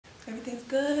Everything's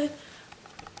good.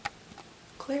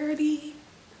 Clarity.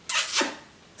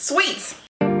 Sweet.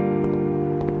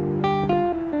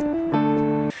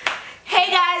 Hey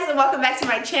guys, and welcome back to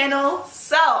my channel.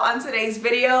 So on today's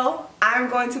video, I'm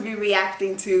going to be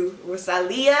reacting to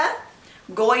Rosalia,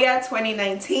 Goya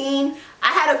 2019.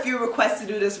 I had a few requests to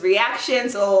do this reaction,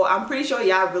 so I'm pretty sure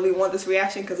y'all really want this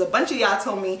reaction because a bunch of y'all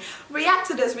told me react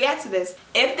to this, react to this.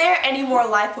 If there are any more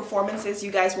live performances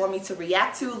you guys want me to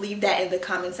react to, leave that in the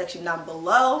comment section down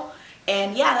below.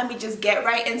 And yeah, let me just get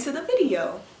right into the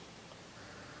video.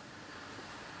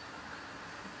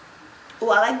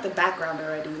 Oh, I like the background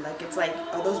already. Like, it's like,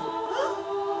 are those...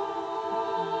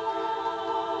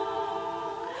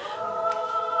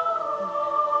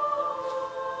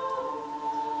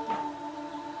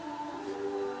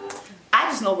 I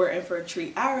just know we're in for a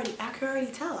treat. I can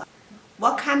already tell.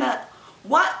 What kind of...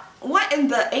 What in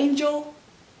the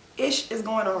angel-ish is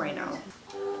going on right now?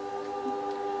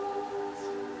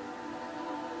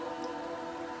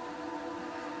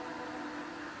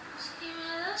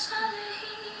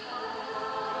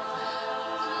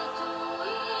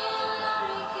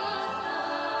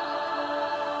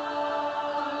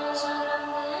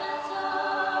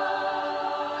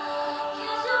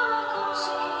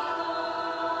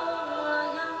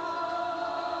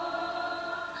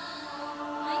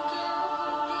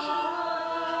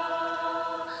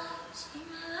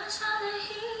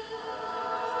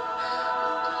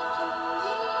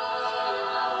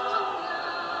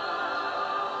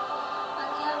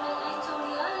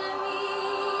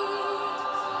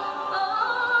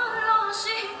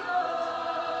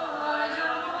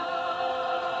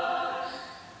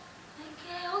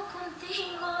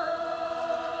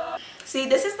 See,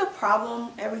 this is the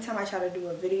problem every time I try to do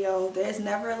a video. There's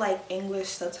never like English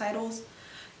subtitles,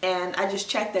 and I just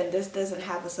checked that this doesn't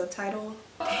have a subtitle.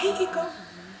 There you go.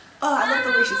 Oh, I love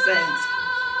the way she sings.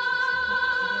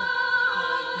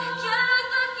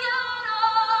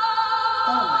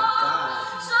 Oh my God.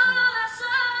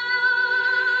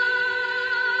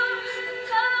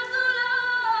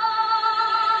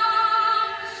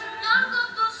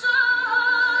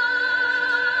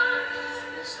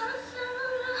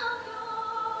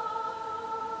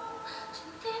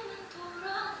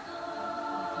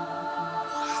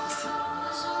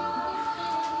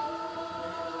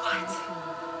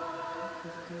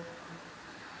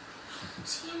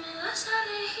 Si me das a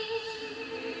elegir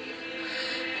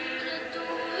entre tú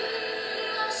y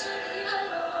ese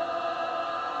cielo,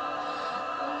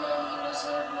 donde libres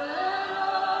el vuelo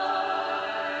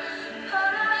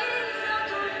para ir a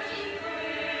contigo,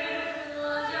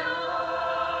 allá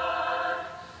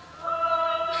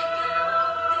me quedo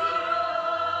contigo.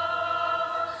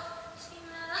 Si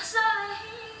me das a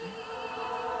elegir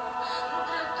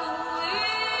entre tú y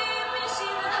mi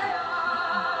silencio.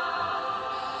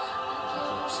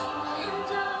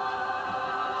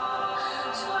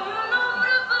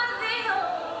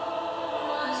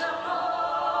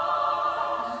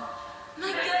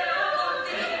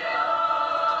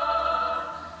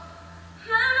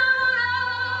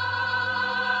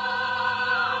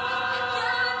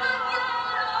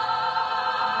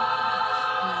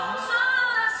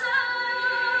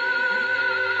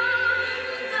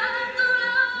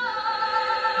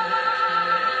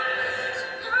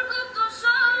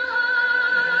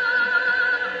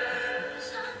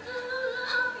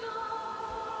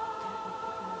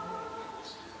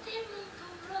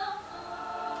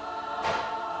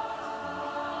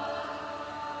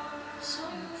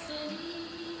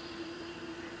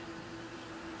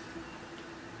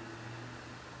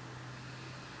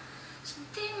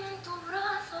 Sentirme en tu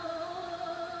brazo.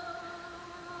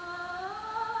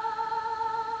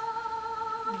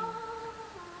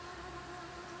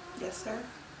 Yes, sir.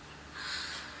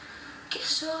 Que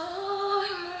soy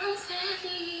muy feliz.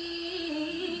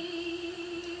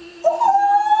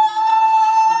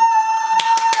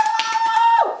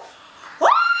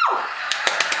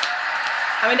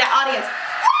 I'm in that audience.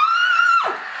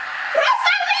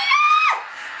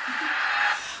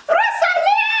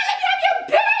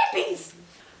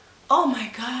 Oh my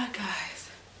God, guys.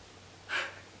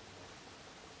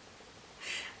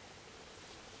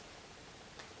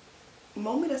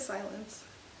 Moment of silence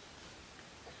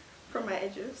for my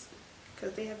edges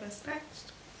because they have been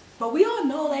scratched. But we all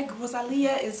know like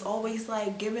Rosalia is always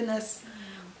like giving us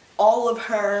all of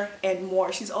her and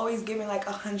more. She's always giving like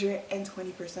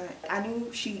 120%. I knew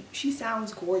she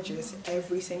sounds gorgeous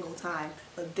every single time,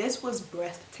 but this was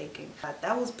breathtaking.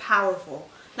 That was powerful.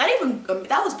 Not even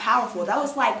that was powerful. That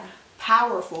was like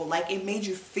powerful. Like it made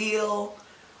you feel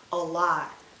a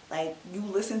lot. Like, you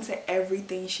listen to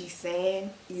everything she's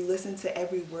saying, you listen to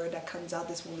every word that comes out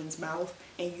this woman's mouth,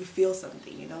 and you feel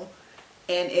something, you know?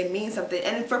 And it means something.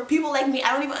 And for people like me,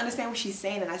 I don't even understand what she's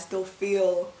saying, and I still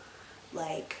feel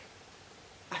like,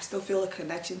 I still feel a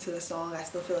connection to the song. I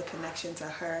still feel a connection to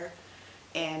her.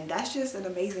 And that's just an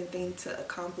amazing thing to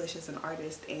accomplish as an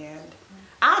artist. And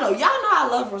I don't know, y'all know I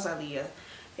love Rosalia.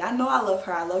 Y'all know I love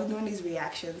her. I love doing these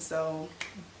reactions. So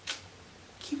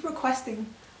keep requesting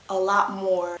a lot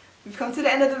more. We've come to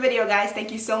the end of the video, guys.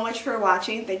 Thank you so much for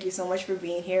watching. Thank you so much for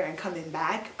being here and coming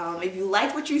back. If you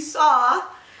liked what you saw,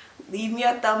 leave me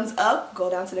a thumbs up. Go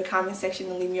down to the comment section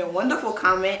and leave me a wonderful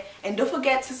comment. And don't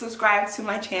forget to subscribe to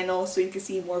my channel so you can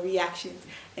see more reactions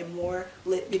and more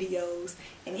lit videos.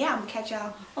 And yeah, I'm gonna catch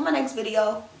y'all on my next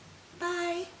video.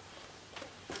 Bye.